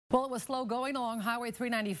Well, it was slow going along Highway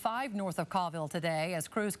 395 north of Colville today as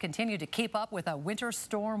crews continue to keep up with a winter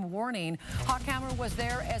storm warning. Hawkhammer was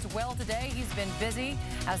there as well today. He's been busy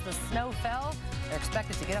as the snow fell. They're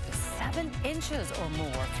expected to get up to 7 inches or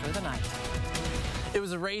more through the night. It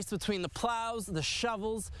was a race between the plows, the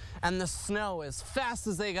shovels, and the snow. As fast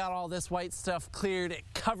as they got all this white stuff cleared, it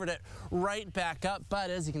covered it right back up. But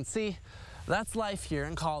as you can see, that's life here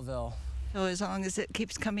in Colville. So as long as it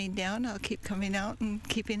keeps coming down, I'll keep coming out and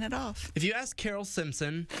keeping it off. If you ask Carol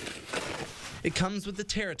Simpson, it comes with the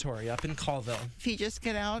territory up in Colville. If you just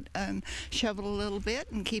get out and shovel a little bit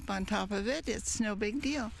and keep on top of it, it's no big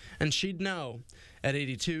deal. And she'd know. At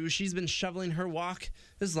 82, she's been shoveling her walk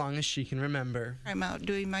as long as she can remember. I'm out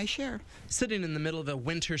doing my share. Sitting in the middle of a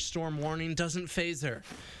winter storm warning doesn't faze her.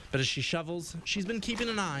 But as she shovels, she's been keeping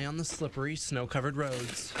an eye on the slippery, snow-covered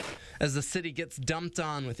roads. As the city gets dumped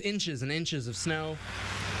on with inches and inches of snow,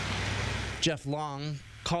 Jeff Long,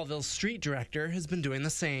 Colville's street director, has been doing the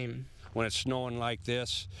same. When it's snowing like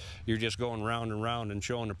this, you're just going round and round and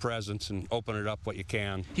showing the presence and opening it up what you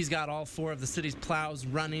can. He's got all 4 of the city's plows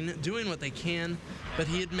running, doing what they can, but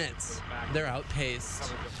he admits they're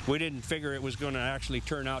outpaced. We didn't figure it was going to actually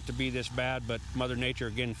turn out to be this bad, but Mother Nature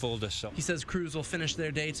again fooled us. So. He says crews will finish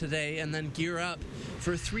their day today and then gear up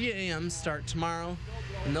for a 3 a.m. start tomorrow,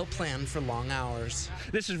 and they'll plan for long hours.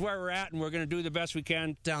 This is where we're at, and we're going to do the best we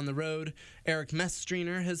can. Down the road, Eric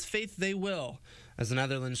Mestriner has faith they will. As a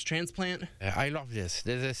Netherlands transplant, I love this.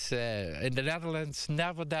 This is, in the Netherlands,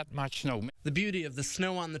 never that much snow. The beauty of the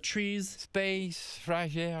snow on the trees, space,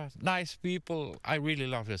 fresh air, nice people. I really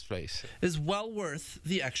love this place. Is well worth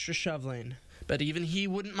the extra shoveling. But even he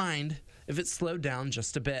wouldn't mind if it slowed down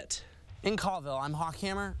just a bit. In Colville, I'm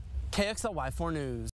Hawkhammer, KXLY4 News.